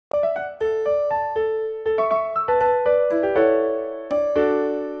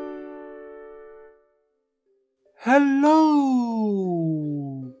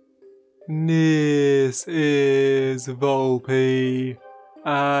This is Volpe,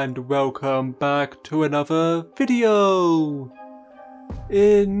 and welcome back to another video.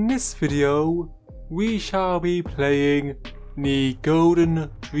 In this video, we shall be playing the Golden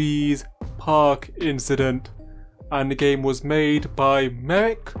Trees Park Incident, and the game was made by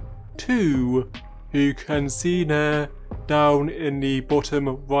Merrick2, who you can see there down in the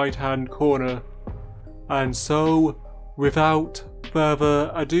bottom right hand corner. And so, without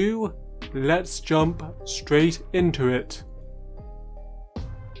further ado, let's jump straight into it.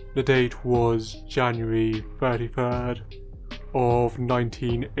 The date was January 33rd of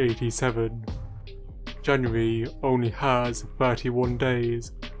 1987. January only has 31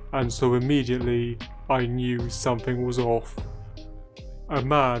 days, and so immediately I knew something was off. A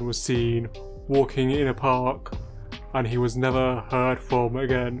man was seen walking in a park, and he was never heard from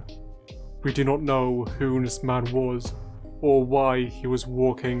again. We do not know who this man was, or why he was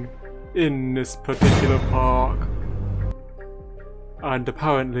walking in this particular park. And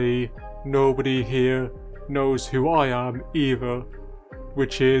apparently nobody here knows who I am either,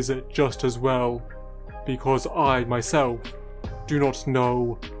 which is just as well, because I myself do not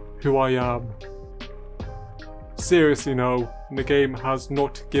know who I am. Seriously no, the game has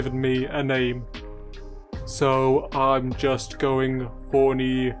not given me a name, so I'm just going for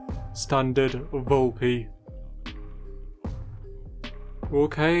the standard Volpe.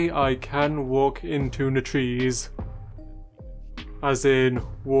 Okay, I can walk into the trees, as in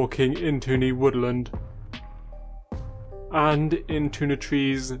walking into the woodland, and into the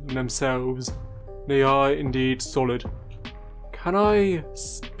trees themselves. They are indeed solid. Can I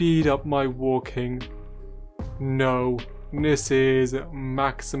speed up my walking? No, this is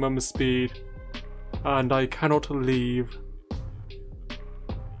maximum speed, and I cannot leave.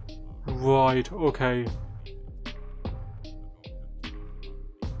 Right, okay.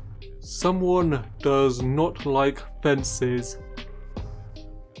 Someone does not like fences.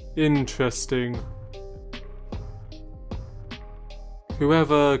 Interesting.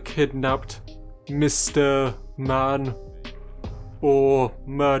 Whoever kidnapped Mr. Man, or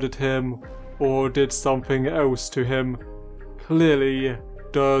murdered him, or did something else to him, clearly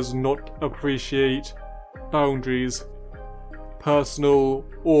does not appreciate boundaries, personal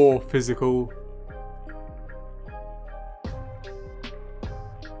or physical.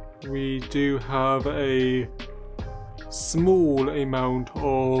 We do have a small amount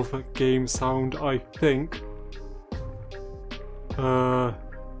of game sound, I think.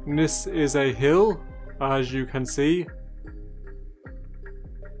 This is a hill, as you can see.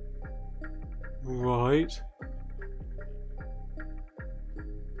 Right.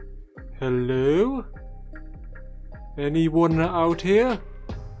 Hello? Anyone out here?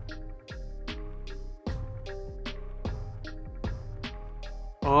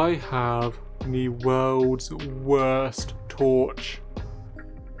 I have the world's worst torch.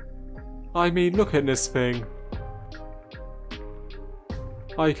 I mean, look at this thing.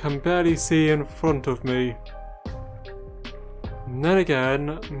 I can barely see in front of me. And then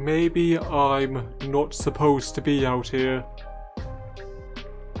again, maybe I'm not supposed to be out here.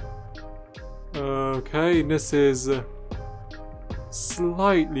 Okay, this is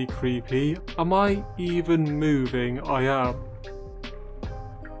slightly creepy. Am I even moving? I am.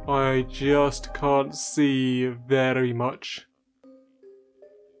 I just can't see very much.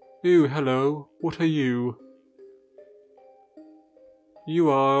 Ooh, hello. What are you? You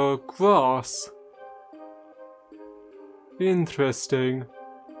are grass. Interesting.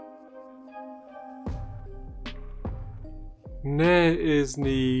 There is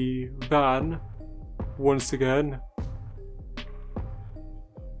the van, once again.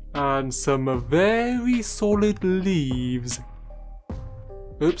 And some very solid leaves.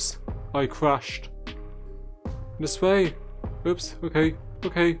 Oops, I crashed. This way? Oops, okay,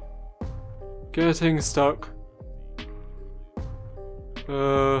 okay. Getting stuck.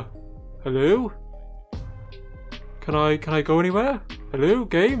 Hello? Can I go anywhere? Hello,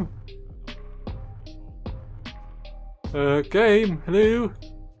 game? Game, hello?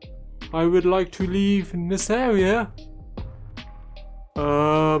 I would like to leave in this area.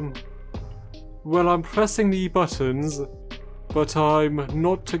 Well, I'm pressing the buttons, but I'm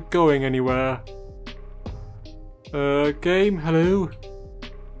not going anywhere. Game, hello?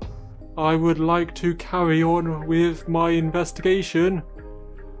 I would like to carry on with my investigation.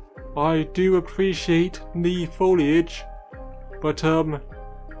 I do appreciate the foliage, but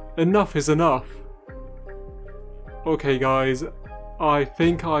enough is enough. Okay guys, I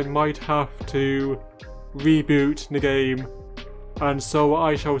think I might have to reboot the game, and so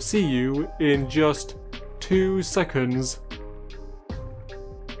I shall see you in just 2 seconds.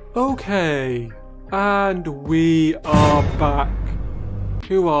 Okay, And we are back.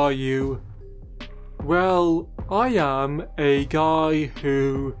 Who are you? Well, I am a guy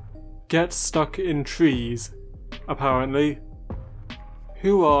who gets stuck in trees, apparently.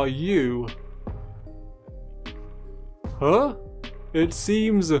 Who are you? Huh? It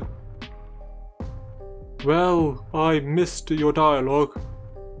seems... Well, I missed your dialogue.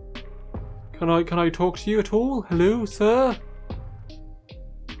 Can I talk to you at all? Hello, sir?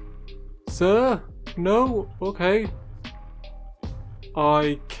 Sir? No? Okay.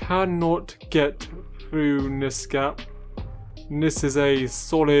 I cannot get through this gap. This is a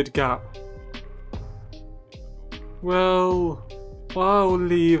solid gap. Well, I'll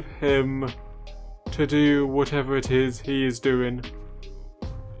leave him to do whatever it is he is doing.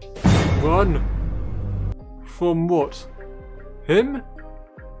 Run! From what? Him?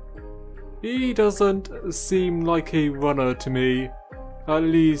 He doesn't seem like a runner to me. At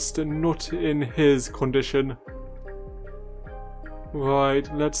least not in his condition.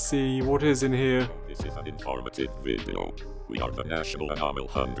 Right, let's see what is in here. This is an informative video. We are the National Animal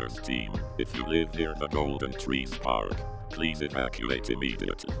Hunters team. If you live near the Golden Trees Park, please evacuate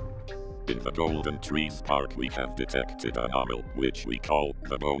immediately. In the Golden Trees Park we have detected an animal, which we call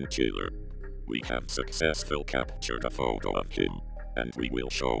the Bone Killer. We have successfully captured a photo of him, and we will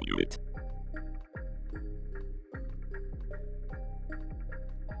show you it.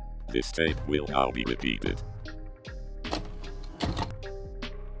 This tape will now be repeated.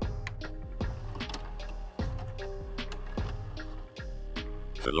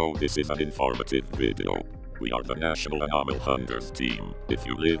 Hello, this is an informative video. We are the National Animal Hunters team. If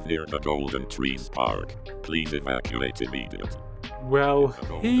you live near the Golden Trees Park, please evacuate immediately. Well,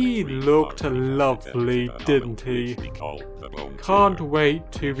 he looked lovely, didn't he? Can't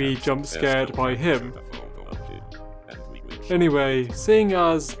wait to be jump scared by him. Anyway, seeing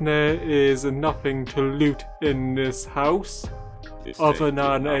as there is nothing to loot in this house, other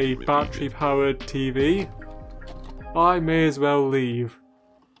than a battery-powered TV, I may as well leave.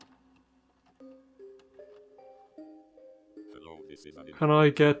 Can I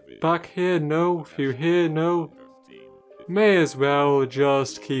get back here? No. Through here? No. May as well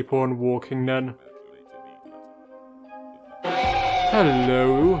just keep on walking then.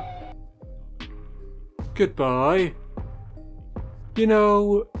 Hello. Goodbye. You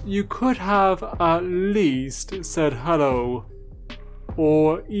know, you could have at least said hello,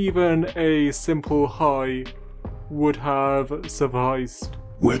 or even a simple hi would have sufficed.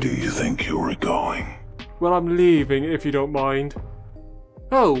 Where do you think you're going? Well, I'm leaving if you don't mind.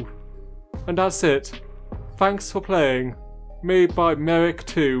 Oh, and that's it. Thanks for playing. Made by Merrick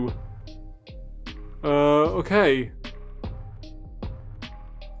 2. Okay.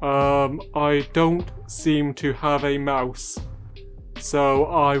 I don't seem to have a mouse. So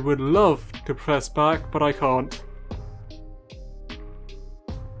I would love to press back, but I can't.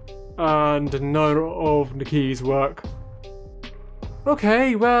 And none of the keys work.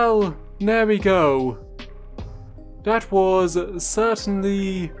 Okay, well, there we go. That was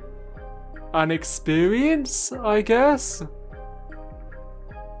certainly an experience, I guess?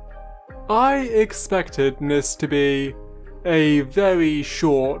 I expected this to be a very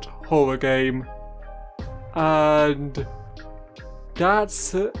short horror game, and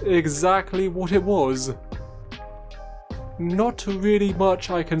that's exactly what it was. Not really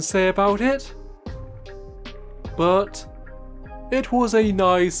much I can say about it, but it was a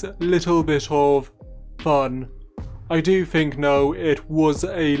nice little bit of fun. I do think, no, it was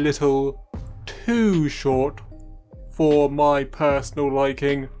a little too short for my personal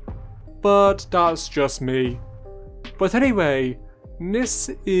liking, but that's just me. But anyway, this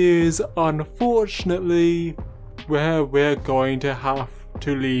is unfortunately where we're going to have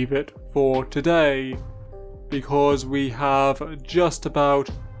to leave it for today, because we have just about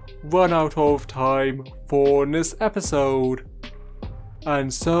run out of time for this episode.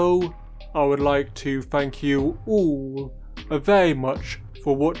 And so, I would like to thank you all very much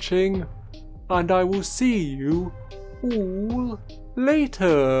for watching, and I will see you all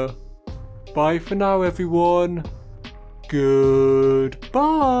later. Bye for now, everyone. Goodbye.